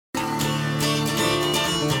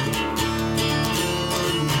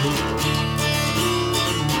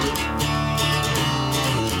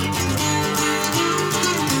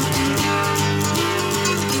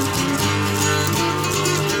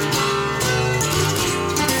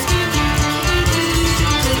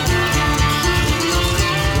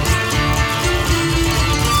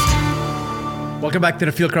Welcome back to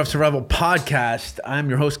the Fieldcraft Survival Podcast. I'm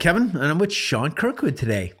your host, Kevin, and I'm with Sean Kirkwood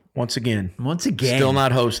today. Once again. Still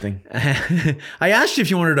not hosting. I asked you if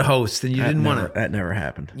you wanted to host, and you didn't want to. That never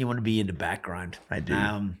happened. You want to be in the background. I do.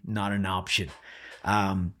 Not an option.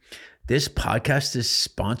 This podcast is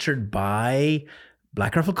sponsored by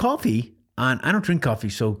Black Rifle Coffee. And I don't drink coffee,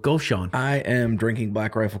 so go, Sean. I am drinking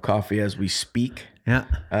Black Rifle coffee as we speak. Yeah.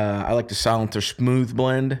 I like the Silencer Smooth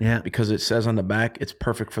Blend because it says on the back, it's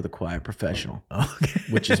perfect for the quiet professional, okay.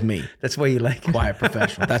 which is me. That's why you like it? Quiet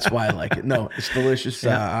professional. That's why I like it. No, it's delicious.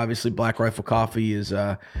 Obviously, Black Rifle coffee is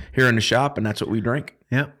here in the shop, and that's what we drink.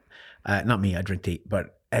 Yeah. Not me. I drink tea,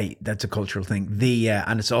 but hey, that's a cultural thing.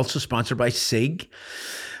 And it's also sponsored by SIG.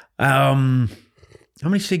 How many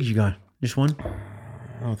SIGs you got? Just one?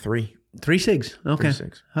 Oh, 3. 3 SIGs. Okay. 3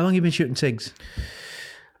 SIGs. How long have you been shooting SIGs?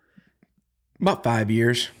 About 5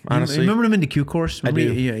 years, honestly. Remember them in the Q course? Remember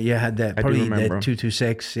I do. You had that, probably the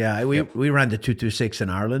 226. Yeah, we ran the 226 in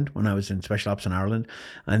Ireland when I was in Special Ops in Ireland.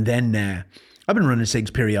 And then I've been running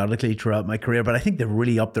SIGs periodically throughout my career, but I think they've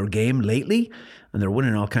really upped their game lately. And they're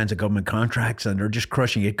winning all kinds of government contracts, and they're just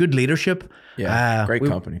crushing it. Good leadership. Yeah, great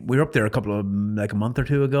company. We were up there a month or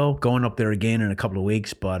two ago, going up there again in a couple of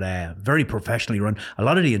weeks, but very professionally run. A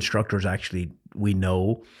lot of the instructors actually we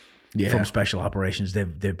know from special operations.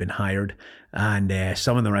 They've been hired, and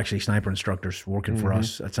some of them are actually sniper instructors working for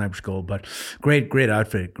us at Sniper School. But great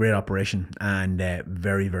outfit, great operation, and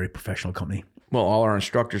very, very professional company. Well, all our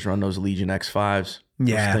instructors run those Legion X5s.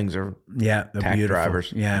 Yeah. Those things are they're tac beautiful.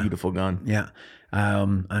 drivers. Yeah. Beautiful gun. Yeah.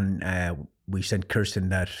 And we sent Kirsten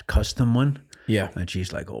that custom one. Yeah. And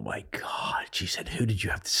she's like, oh my God. She said, who did you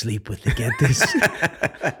have to sleep with to get this?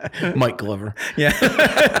 Mike Glover. Yeah.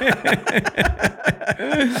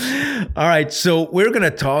 All right. So we're going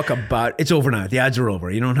to talk about, it's over now. The ads are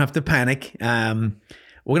over. You don't have to panic. We're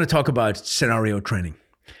going to talk about scenario training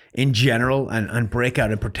in general and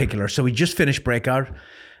Breakout in particular. So we just finished Breakout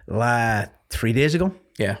 3 days ago.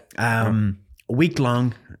 Yeah. A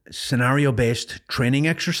week-long scenario-based training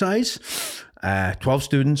exercise. 12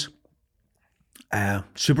 students.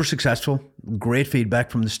 Super successful. Great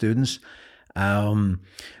feedback from the students.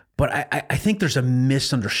 But I think there's a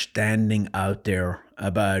misunderstanding out there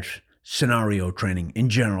about scenario training in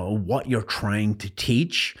general, what you're trying to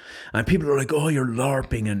teach. And people are like, oh, you're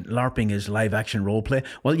LARPing, and LARPing is live action role play.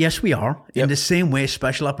 Well, yes, we are. Yep. In the same way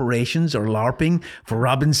special operations are LARPing for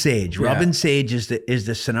Robin Sage. Yeah. Robin Sage is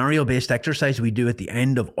the scenario-based exercise we do at the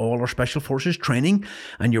end of all our special forces training.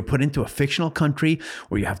 And you're put into a fictional country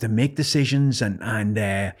where you have to make decisions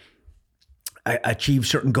and achieve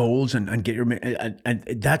certain goals and get your, and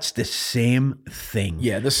that's the same thing.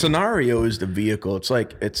 Yeah, the scenario is the vehicle. It's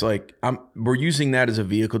like we're using that as a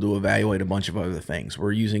vehicle to evaluate a bunch of other things.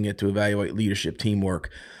 We're using it to evaluate leadership,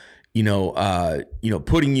 teamwork,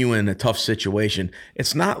 putting you in a tough situation.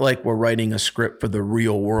 It's not like we're writing a script for the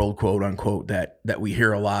real world, quote unquote, that we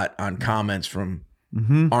hear a lot on comments from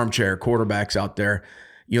armchair quarterbacks out there.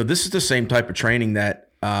 This is the same type of training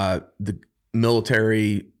that the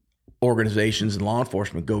military organizations and law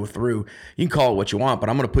enforcement go through. You can call it what you want, but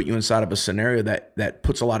I'm going to put you inside of a scenario that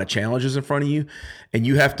puts a lot of challenges in front of you, and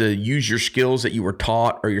you have to use your skills that you were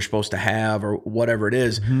taught or you're supposed to have or whatever it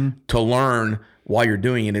is to learn while you're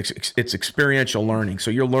doing it. It's experiential learning. So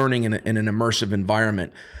you're learning in an immersive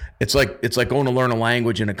environment. It's like going to learn a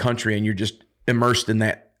language in a country, and you're just immersed in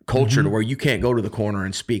that culture to where you can't go to the corner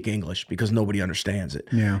and speak English because nobody understands it.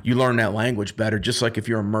 Yeah. You learn that language better, just like if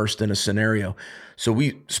you're immersed in a scenario. So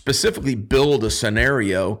we specifically build a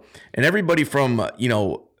scenario, and everybody from,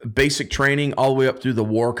 basic training all the way up through the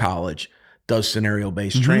war college does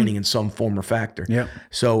scenario-based training in some form or factor. Yeah.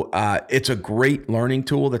 So it's a great learning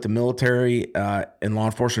tool that the military and law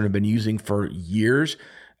enforcement have been using for years.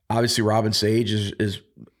 Obviously, Robin Sage is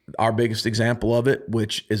our biggest example of it,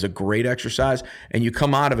 which is a great exercise. And you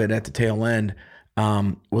come out of it at the tail end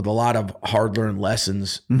with a lot of hard-learned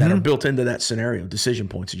lessons that are built into that scenario, decision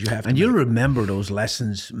points that you have to And make. you'll remember those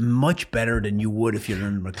lessons much better than you would if you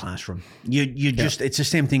learned them in a classroom. It's the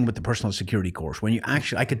same thing with the personal security course. When you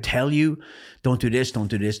actually, I could tell you, don't do this, don't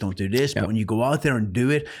do this, don't do this. But when you go out there and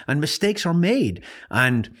do it, and mistakes are made.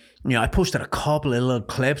 And, I posted a couple of little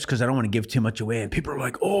clips because I don't want to give too much away. And people are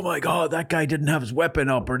like, oh my God, that guy didn't have his weapon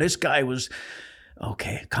up, or this guy was...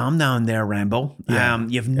 Okay, calm down there, Rambo. Yeah.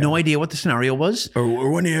 You have no idea what the scenario was.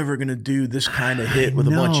 Or when are you ever going to do this kind of hit with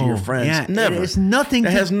a bunch of your friends? Yeah, Never. It has nothing to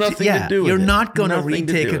do with it. You're not going to Nothing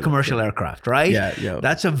retake do a commercial aircraft, right? Yeah.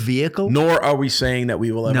 That's a vehicle. Nor are we saying that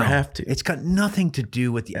we will ever have to. It's got nothing to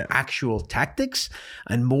do with the actual tactics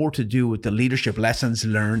and more to do with the leadership lessons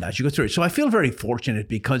learned as you go through it. So I feel very fortunate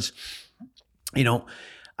because,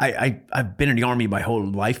 I've been in the Army my whole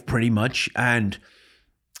life pretty much, and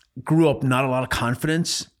grew up not a lot of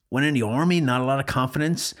confidence. Went in the Army, not a lot of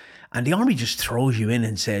confidence. And the Army just throws you in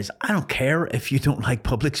and says, I don't care if you don't like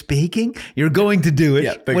public speaking, you're going to do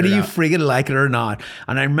it, whether you friggin' like it or not.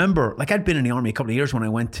 And I remember, like, I'd been in the Army a couple of years when I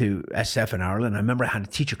went to SF in Ireland. I remember I had to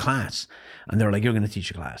teach a class, and they were like, you're going to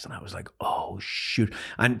teach a class. And I was like, oh, shoot.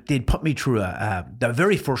 And they'd put me through the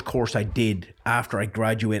very first course I did after I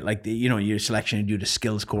graduate, like, your selection, you do the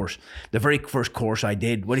skills course. The very first course I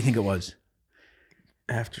did, what do you think it was?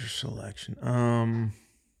 After selection,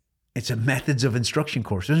 it's a methods of instruction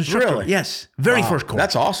course. Really? Yes. Very first course.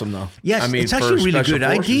 That's awesome, though. Yes, I mean, it's actually a really good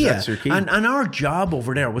idea. And our job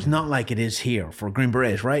over there was not like it is here for Green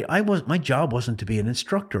Berets, right? My job wasn't to be an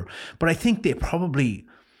instructor, but I think they probably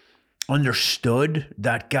understood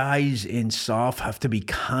that guys in SOF have to be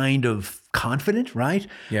kind of confident, right?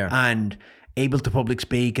 Yeah. And able to public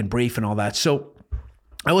speak and brief and all that. So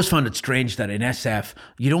I always found it strange that in SF,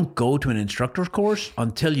 you don't go to an instructor's course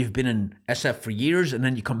until you've been in SF for years, and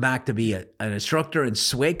then you come back to be an instructor in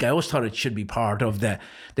SWIC. I always thought it should be part of the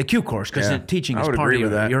Q course, because teaching is part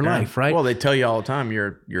of your life, right? Well, they tell you all the time,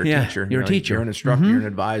 you're a teacher. You're a teacher. You're an instructor. You're an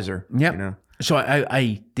advisor. Yep. So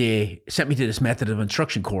they sent me to this method of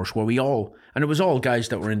instruction course where and it was all guys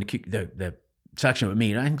that were in the section with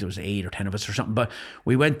me. And I think there was 8 or 10 of us or something, but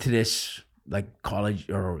we went to this like college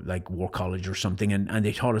or like war college or something, and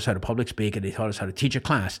they taught us how to public speak, and they taught us how to teach a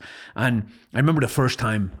class. And I remember the first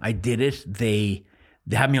time I did it, they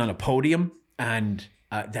had me on a podium, and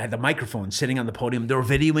they had the microphone sitting on the podium. They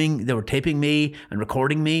were taping me and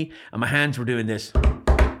recording me, and my hands were doing this the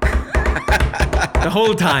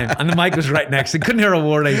whole time, and the mic was right next. I couldn't hear a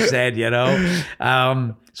word I said,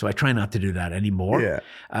 so I try not to do that anymore. Yeah.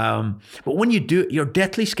 But when you do, you're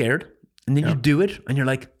deathly scared, and then you do it, and you're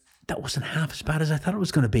like, that wasn't half as bad as I thought it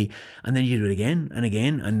was going to be. And then you do it again and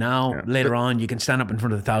again. And now later on, you can stand up in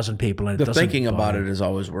front of 1,000 people. And the thinking about it is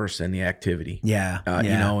always worse than the activity. Yeah.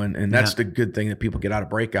 And that's the good thing that people get out of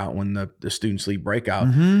breakout when the students leave breakout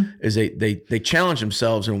is they challenge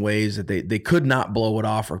themselves in ways that they could not blow it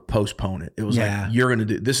off or postpone it. It was like, you're going to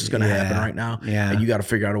do, this is going to happen right now. Yeah. And you got to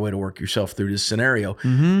figure out a way to work yourself through this scenario.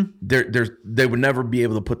 They would never be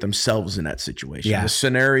able to put themselves in that situation. Yeah. The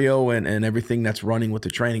scenario and everything that's running with the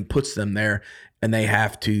training puts them there, and they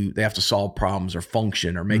have to solve problems or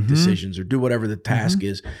function or make decisions or do whatever the task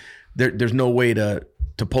is. There's no way to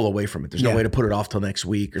pull away from it. There's no way to put it off till next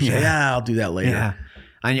week or say, I'll do that later. Yeah.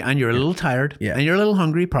 And you're a little tired, and you're a little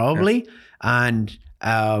hungry probably, and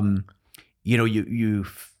you're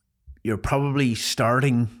probably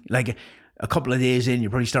starting, like a couple of days in, you're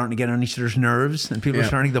probably starting to get on each other's nerves, and people are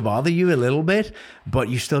starting to bother you a little bit, but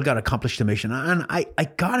you still got to accomplish the mission. And I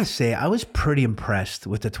gotta say, I was pretty impressed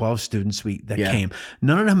with the 12 students that came.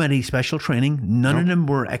 None of them had any special training. None of them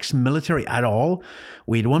were ex-military at all.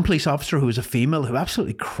 We had one police officer who was a female who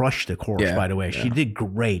absolutely crushed the course, by the way. She did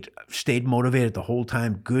great, stayed motivated the whole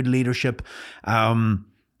time, good leadership.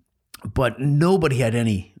 But nobody had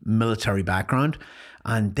any military background,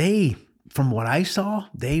 and from what I saw,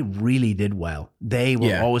 they really did well. They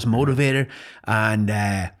were always motivated, and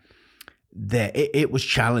it was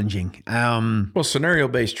challenging. Well,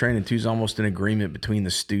 scenario-based training too is almost an agreement between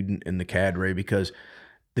the student and the cadre, because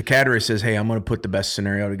the cadre says, "Hey, I'm going to put the best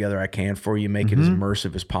scenario together I can for you, make it as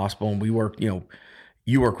immersive as possible." And we work,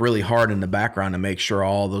 you work really hard in the background to make sure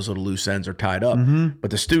all those little loose ends are tied up.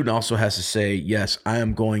 But the student also has to say, "Yes, I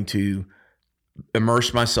am going to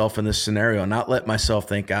immerse myself in this scenario, not let myself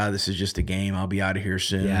think, this is just a game, I'll be out of here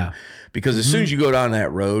soon." Yeah. Because as soon as you go down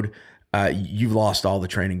that road, you've lost all the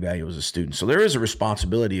training value as a student. So there is a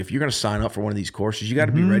responsibility. If you're going to sign up for one of these courses, you got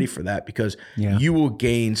to be ready for that, because you will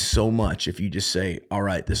gain so much if you just say, all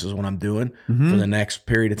right, this is what I'm doing for the next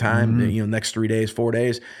period of time, next 3 days, 4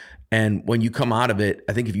 days. And when you come out of it,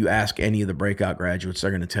 I think if you ask any of the breakout graduates,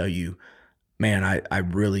 they're going to tell you, man, I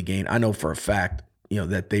really gained. I know for a fact,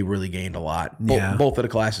 that they really gained a lot, both of the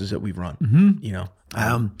classes that we've run,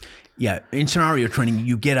 in scenario training,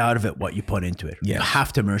 you get out of it what you put into it. Yes. You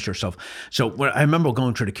have to immerse yourself. So I remember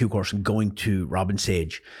going through the Q course and going to Robin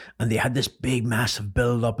Sage, and they had this big, massive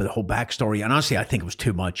build up of the whole backstory. And honestly, I think it was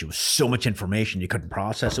too much. It was so much information, you couldn't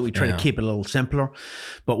process it. We tried to keep it a little simpler.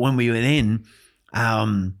 But when we went in,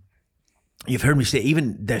 you've heard me say,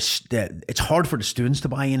 even this, it's hard for the students to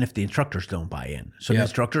buy in if the instructors don't buy in. So the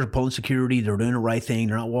instructors are pulling security, they're doing the right thing,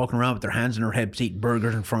 they're not walking around with their hands in their hips, eating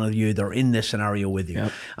burgers in front of you, they're in this scenario with you.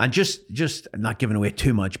 Yep. And just not giving away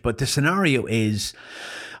too much, but the scenario is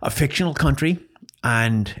a fictional country,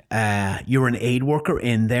 and you're an aid worker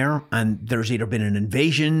in there, and there's either been an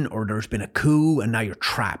invasion or there's been a coup, and now you're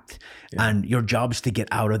trapped. Yeah. And your job is to get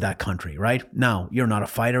out of that country, right? Now, you're not a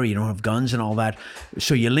fighter, you don't have guns and all that.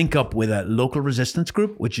 So you link up with a local resistance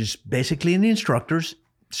group, which is basically the instructors,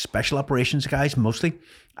 special operations guys mostly.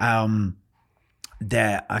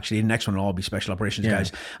 Actually, the next one will all be special operations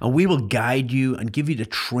guys. And we will guide you and give you the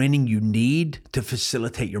training you need to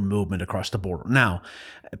facilitate your movement across the border. Now,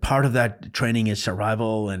 part of that training is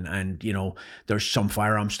survival and you know, there's some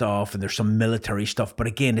firearm stuff and there's some military stuff. But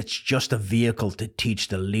again, it's just a vehicle to teach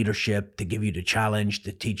the leadership, to give you the challenge,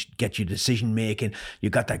 to get you decision making. You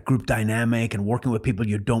got that group dynamic and working with people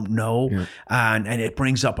you don't know. Yeah. And it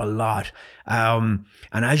brings up a lot. And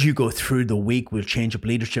as you go through the week, we'll change up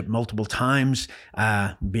leadership multiple times.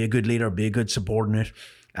 Be a good leader, be a good subordinate.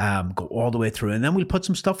 Go all the way through. And then we'll put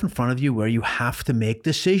some stuff in front of you where you have to make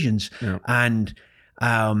decisions. Yeah. And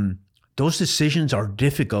those decisions are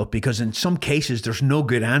difficult because in some cases there's no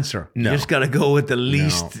good answer. No. You just got to go with the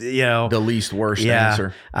least, the least worst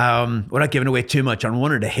answer. We're not giving away too much. On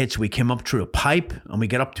one of the hits, we came up through a pipe and we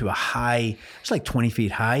get up to a high, it's like 20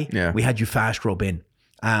 feet high. Yeah. We had you fast rope in.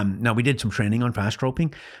 Now we did some training on fast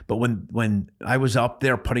roping, but when I was up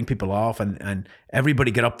there putting people off and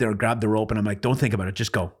everybody get up there and grab the rope and I'm like, don't think about it,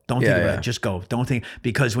 just go. Don't think about it, just go. Don't think,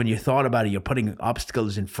 because when you thought about it, you're putting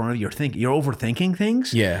obstacles in front of you. You're overthinking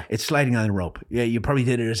things. Yeah. It's sliding on the rope. Yeah. You probably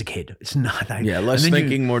did it as a kid. It's not that. Yeah. Less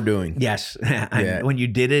thinking, more doing. Yes. And when you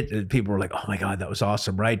did it, people were like, oh my God, that was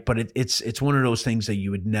awesome. Right. But it's one of those things that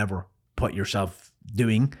you would never put yourself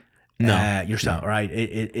doing. Yourself, right?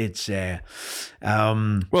 It's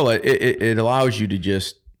well, it allows you to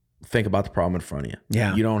just think about the problem in front of you.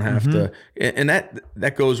 Yeah, you don't have to, and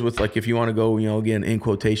that goes with, like, if you want to go, again, in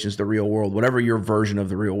quotations, the real world, whatever your version of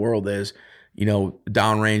the real world is.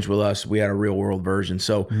 Downrange with us, we had a real world version.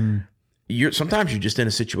 So sometimes you're just in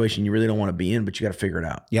a situation you really don't want to be in, but you got to figure it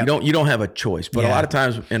out. Yep. You don't have a choice. But a lot of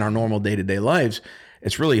times in our normal day-to-day lives,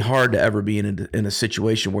 it's really hard to ever be in a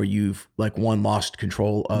situation where you've lost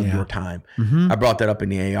control of your time. I brought that up in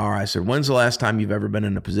the AR. I said, when's the last time you've ever been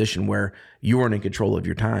in a position where you weren't in control of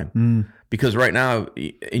your time? Because right now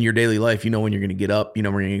in your daily life, when you're going to get up, when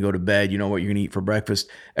you're going to go to bed, what you're going to eat for breakfast.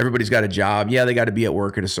 Everybody's got a job. Yeah, they got to be at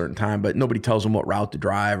work at a certain time, but nobody tells them what route to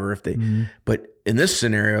drive or if they, but in this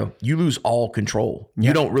scenario, you lose all control.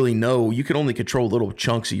 You don't really know. You can only control little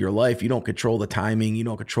chunks of your life. You don't control the timing. You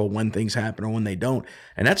don't control when things happen or when they don't.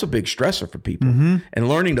 And that's a big stressor for people. And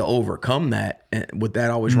learning to overcome that, and with that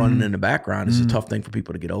always running in the background, is a tough thing for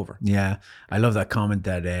people to get over. Yeah. I love that comment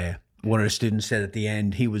that one of the students said at the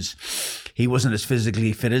end. He wasn't as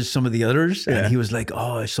physically fit as some of the others. And he was like,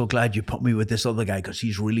 oh, I'm so glad you put me with this other guy because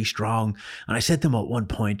he's really strong. And I said to him at one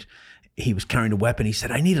point, he was carrying a weapon. He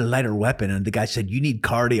said, I need a lighter weapon. And the guy said, you need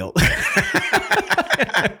cardio.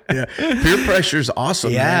 Peer pressure is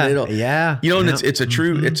awesome. Man. And it's a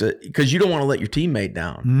true, because you don't want to let your teammate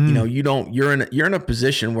down. You're in a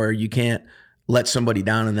position where you can't let somebody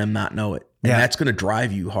down and them not know it. And that's going to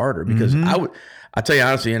drive you harder, because I'll tell you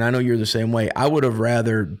honestly, and I know you're the same way, I would have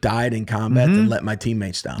rather died in combat than let my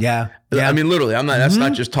teammates down. Yeah. I mean, literally, that's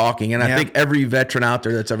not just talking. And I think every veteran out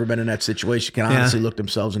there that's ever been in that situation can honestly look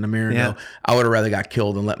themselves in the mirror and go, I would have rather got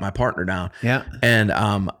killed than let my partner down. Yeah. And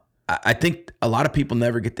I think a lot of people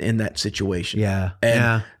never get to end that situation. Yeah.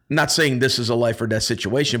 And not saying this is a life or death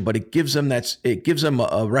situation, but it gives them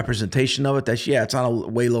a representation of it that's, it's on a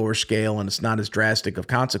way lower scale and it's not as drastic of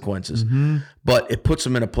consequences, but it puts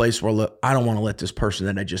them in a place where, look, I don't want to let this person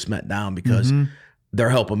that I just met down because they're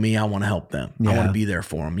helping me. I want to help them. I want to be there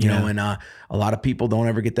for them, you know, and a lot of people don't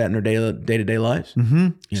ever get that in their day-to-day lives.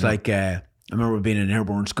 It's like, I remember being in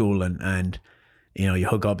airborne school and you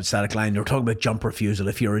hook up at static line. They were talking about jump refusal.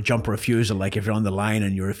 If you're a jump refusal, like if you're on the line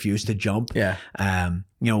and you refuse to jump,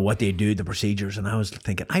 what they do, the procedures. And I was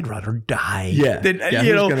thinking, I'd rather die.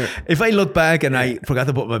 If I look back and I forgot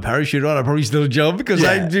to put my parachute on, I'd probably still jump because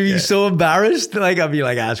I'd be so embarrassed. Like, I'd be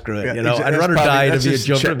like, screw it. I'd rather die than be a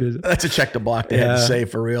jump refusal. That's a check the block they had to say,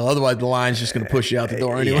 for real. Otherwise, the line's just going to push you out the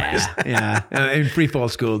door anyways. In free fall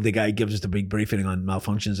school, the guy gives us the big briefing on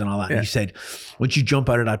malfunctions and all that. And he said, once you jump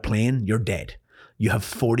out of that plane, you're dead. You have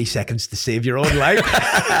 40 seconds to save your own life.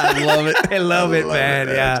 I love it. I love it, man.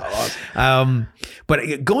 Yeah. Awesome.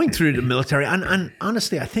 But going through the military, and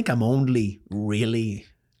honestly, I think I'm only really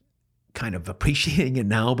kind of appreciating it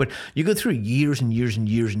now, but you go through years and years and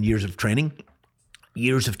years and years of training,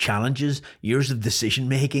 years of challenges, years of decision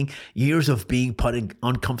making, years of being put in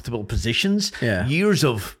uncomfortable positions, years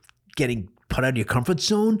of getting put out of your comfort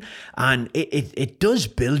zone. And it does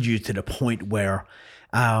build you to the point where,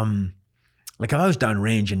 like if I was down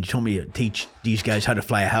range and you told me to teach these guys how to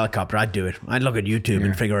fly a helicopter, I'd do it. I'd look at YouTube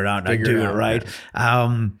and figure it out. I'd do it, right?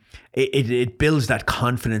 Yeah. It builds that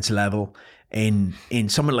confidence level in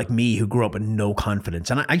someone like me who grew up with no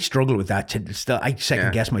confidence. And I struggle with that. I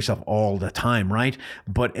second guess myself all the time, right?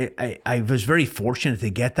 But I was very fortunate to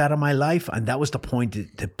get that in my life. And that was the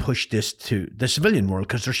point to push this to the civilian world,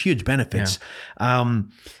 because there's huge benefits. Yeah.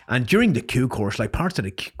 And during the Q course, like parts of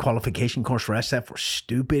the qualification course for SF were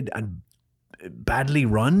stupid and badly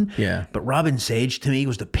run. Yeah. But Robin Sage to me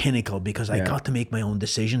was the pinnacle, because I got to make my own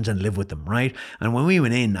decisions and live with them, right? And when we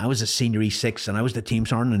went in, I was a senior E6 and I was the team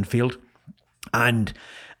sergeant in the field. And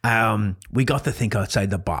we got to think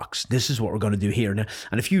outside the box. This is what we're going to do here.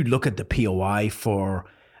 And if you look at the POI for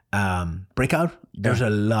Breakout, there's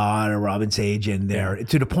a lot of Robin Sage in there,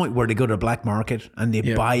 to the point where they go to the black market and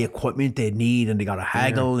they buy equipment they need, and they got to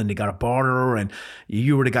haggle and they got to barter, and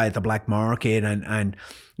you were the guy at the black market, and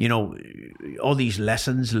you know, all these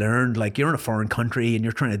lessons learned, like you're in a foreign country and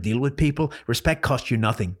you're trying to deal with people. Respect costs you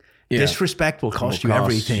nothing. Yeah. Disrespect will cost you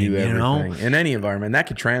everything, you know? In any environment, that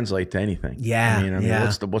could translate to anything. Yeah. I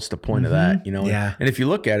mean, what's the point of that, you know? Yeah. And if you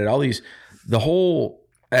look at it, the whole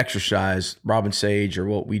exercise, Robin Sage, or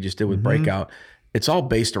what we just did with Breakout, it's all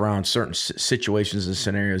based around certain situations and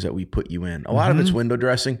scenarios that we put you in. A lot of it's window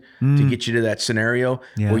dressing to get you to that scenario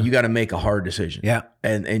where you got to make a hard decision. Yeah.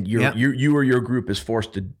 And you or your group is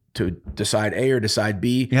forced to decide A or decide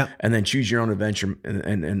B, and then choose your own adventure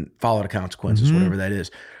and follow the consequences, whatever that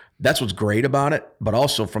is. That's what's great about it. But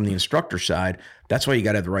also from the instructor side, that's why you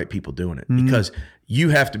got to have the right people doing it, because you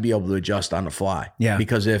have to be able to adjust on the fly. Yeah.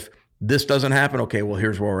 Because if this doesn't happen, okay, well,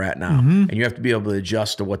 here's where we're at now. And you have to be able to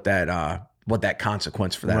adjust to what that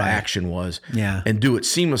consequence for that action was, and do it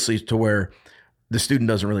seamlessly to where the student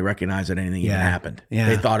doesn't really recognize that anything even happened. Yeah.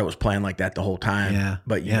 They thought it was planned like that the whole time,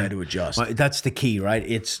 but you had to adjust. Well, that's the key, right?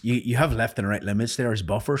 It's you have left and right limits there as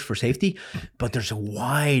buffers for safety, but there's a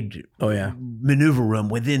wide maneuver room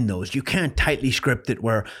within those. You can't tightly script it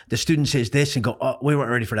where the student says this and go, oh, we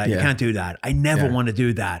weren't ready for that. You can't do that. I never want to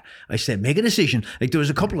do that. I said, make a decision. Like there was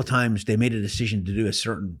a couple of times they made a decision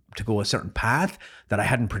to go a certain path that I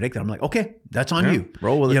hadn't predicted. I'm like, okay, that's on you.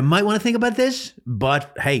 Roll with it. You might want to think about this,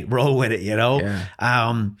 but hey, roll with it, you know? Yeah.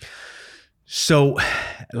 So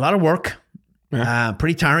a lot of work,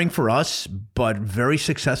 pretty tiring for us, but very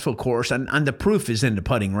successful course. And the proof is in the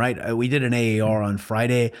pudding, right? We did an AAR on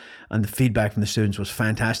Friday and the feedback from the students was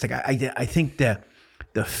fantastic. I think the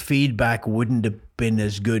feedback wouldn't have been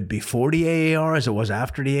as good before the AAR as it was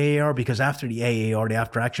after the AAR, because after the AAR, the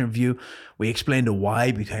after action review, we explained the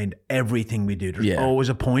why behind everything we do. There's always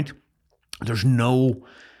a point. There's no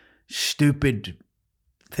stupid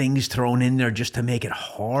things thrown in there just to make it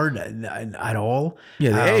hard at all.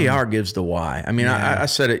 Yeah, the AAR gives the why. I mean, I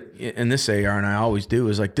said it in this AAR, and I always do,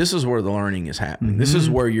 is like, this is where the learning is happening. This is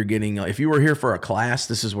where you're getting, if you were here for a class,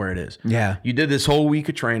 this is where it is. Yeah. You did this whole week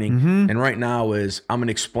of training, and right now I'm going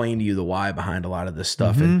to explain to you the why behind a lot of this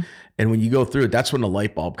stuff. And when you go through it, that's when the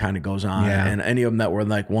light bulb kind of goes on. Yeah. And any of them that were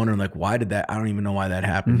like wondering, like, why did that? I don't even know why that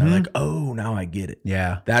happened. They're like, oh, now I get it.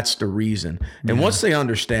 Yeah. That's the reason. And once they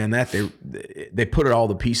understand that, they put all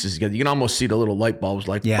the pieces together. You can almost see the little light bulbs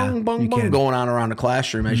like bung, bung, bung going on around the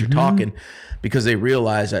classroom as you're talking, because they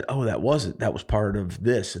realize that, oh, that was part of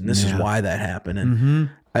this. And this is why that happened. And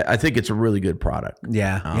I think it's a really good product.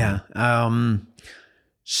 Yeah.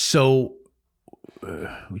 So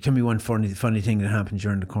tell me one funny thing that happened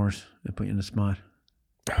during the course. I put you in the spot.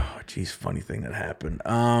 Oh, geez, funny thing that happened.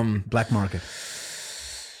 Black market.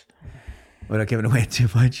 Without giving away too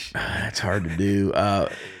much. It's hard to do.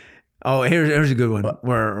 Here's a good one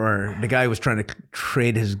where the guy was trying to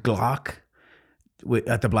trade his Glock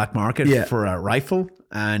at the black market for a rifle,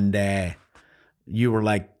 and you were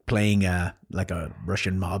like playing like a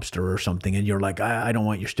Russian mobster or something, and you're like, I don't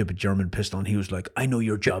want your stupid German pistol. And he was like, I know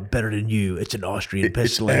your job better than you. It's an Austrian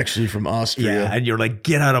pistol. It's actually from Austria. Yeah, and you're like,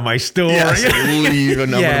 get out of my store. Yes, leave,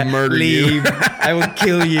 and I'm going to murder you. I will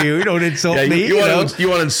kill you. Don't insult me. You want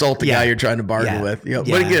to insult the guy you're trying to bargain with. You know?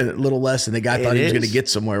 But again, a little lesson. The guy thought he was going to get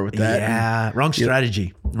somewhere with that. Yeah, wrong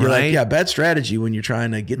strategy. You're right? Like, bad strategy when you're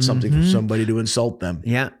trying to get something from somebody to insult them.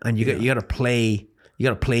 Yeah, and you got to play. You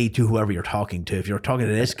got to play to whoever you're talking to. If you're talking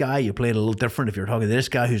to this guy, you play it a little different. If you're talking to this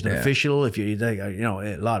guy who's an official, if you know,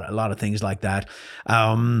 a lot of things like that.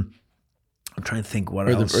 I'm trying to think what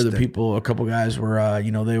else. Or the people, a couple guys were,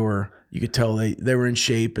 you could tell they were in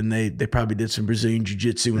shape, and they probably did some Brazilian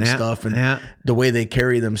jiu-jitsu and stuff. And the way they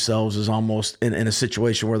carry themselves is almost in a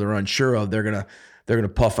situation where they're unsure of, they're going to they're going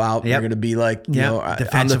to puff out. They're going to be like, you know,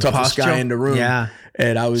 I'm the toughest guy in the room. Yeah.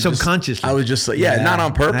 And I was subconsciously. I was just like, not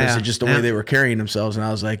on purpose. It's just the way they were carrying themselves. And I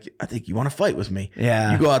was like, I think you want to fight with me.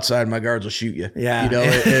 Yeah. You go outside, my guards will shoot you. Yeah. You know,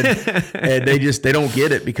 and they don't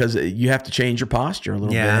get it because you have to change your posture a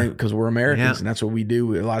little bit because we're Americans and that's what we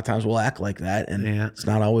do. A lot of times we'll act like that, and it's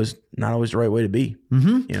not always the right way to be.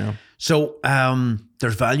 You know. So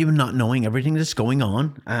there's value in not knowing everything that's going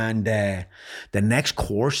on. And the next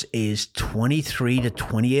course is 23 to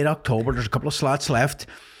 28 October. There's a couple of slots left.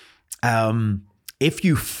 If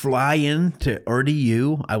you fly into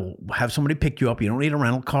RDU, I will have somebody pick you up. You don't need a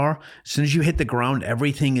rental car. As soon as you hit the ground,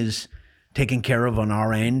 everything is taken care of on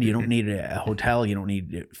our end. You don't need a hotel. You don't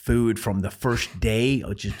need food from the first day,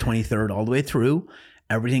 which is 23rd, all the way through.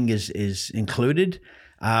 Everything is included.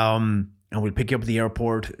 And we'll pick you up at the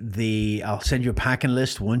airport. I'll send you a packing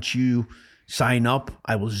list. Once you sign up,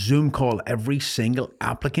 I will Zoom call every single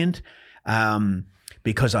applicant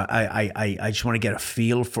because I just want to get a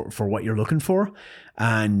feel for what you're looking for.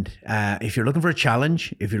 And if you're looking for a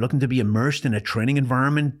challenge, if you're looking to be immersed in a training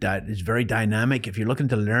environment that is very dynamic, if you're looking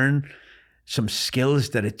to learn some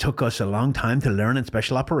skills that it took us a long time to learn in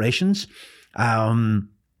special operations,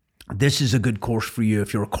 this is a good course for you.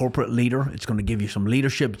 If you're a corporate leader, it's going to give you some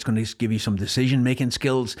leadership. It's going to give you some decision-making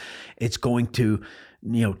skills. It's going to,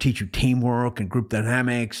 teach you teamwork and group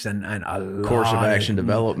dynamics and a lot course of action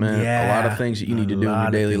development. A lot of things that you need to do in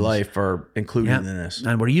your daily life are included in this.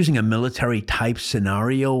 And we're using a military type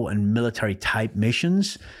scenario and military type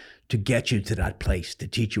missions to get you to that place, to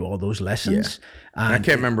teach you all those lessons. And I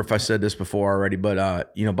can't remember if I said this before already, but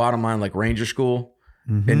bottom line, like Ranger School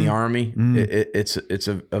in the Army, it's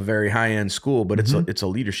a very high end school, but it's a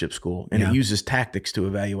leadership school, and it uses tactics to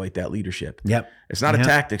evaluate that leadership. It's not a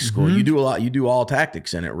tactics school. You do all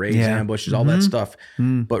tactics in it, raids, ambushes, all that stuff.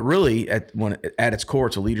 But really, at its core,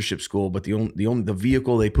 it's a leadership school. But the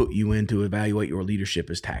vehicle they put you in to evaluate your leadership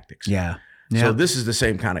is tactics. So this is the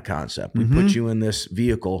same kind of concept. We put you in this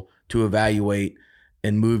vehicle to evaluate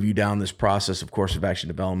and move you down this process of course of action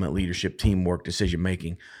development, leadership, teamwork, decision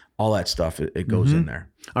making. All that stuff, it goes in there.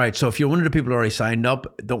 All right. So if you're one of the people who already signed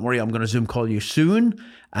up, don't worry. I'm going to Zoom call you soon.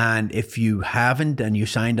 And if you haven't and you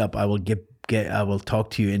signed up, I will I will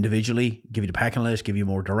talk to you individually, give you the packing list, give you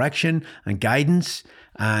more direction and guidance,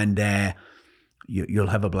 and you'll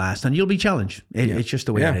have a blast and you'll be challenged. It's just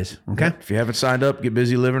the way it is. Okay. If you haven't signed up, get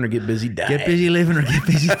busy living or get busy dying. Get busy living or get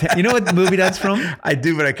busy dying. You know what movie that's from? I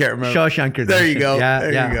do, but I can't remember. Shawshank Redemption. There you go.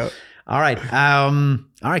 There you go. All right.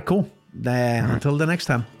 All right. Cool. Until the next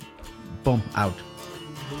time. Boom, out.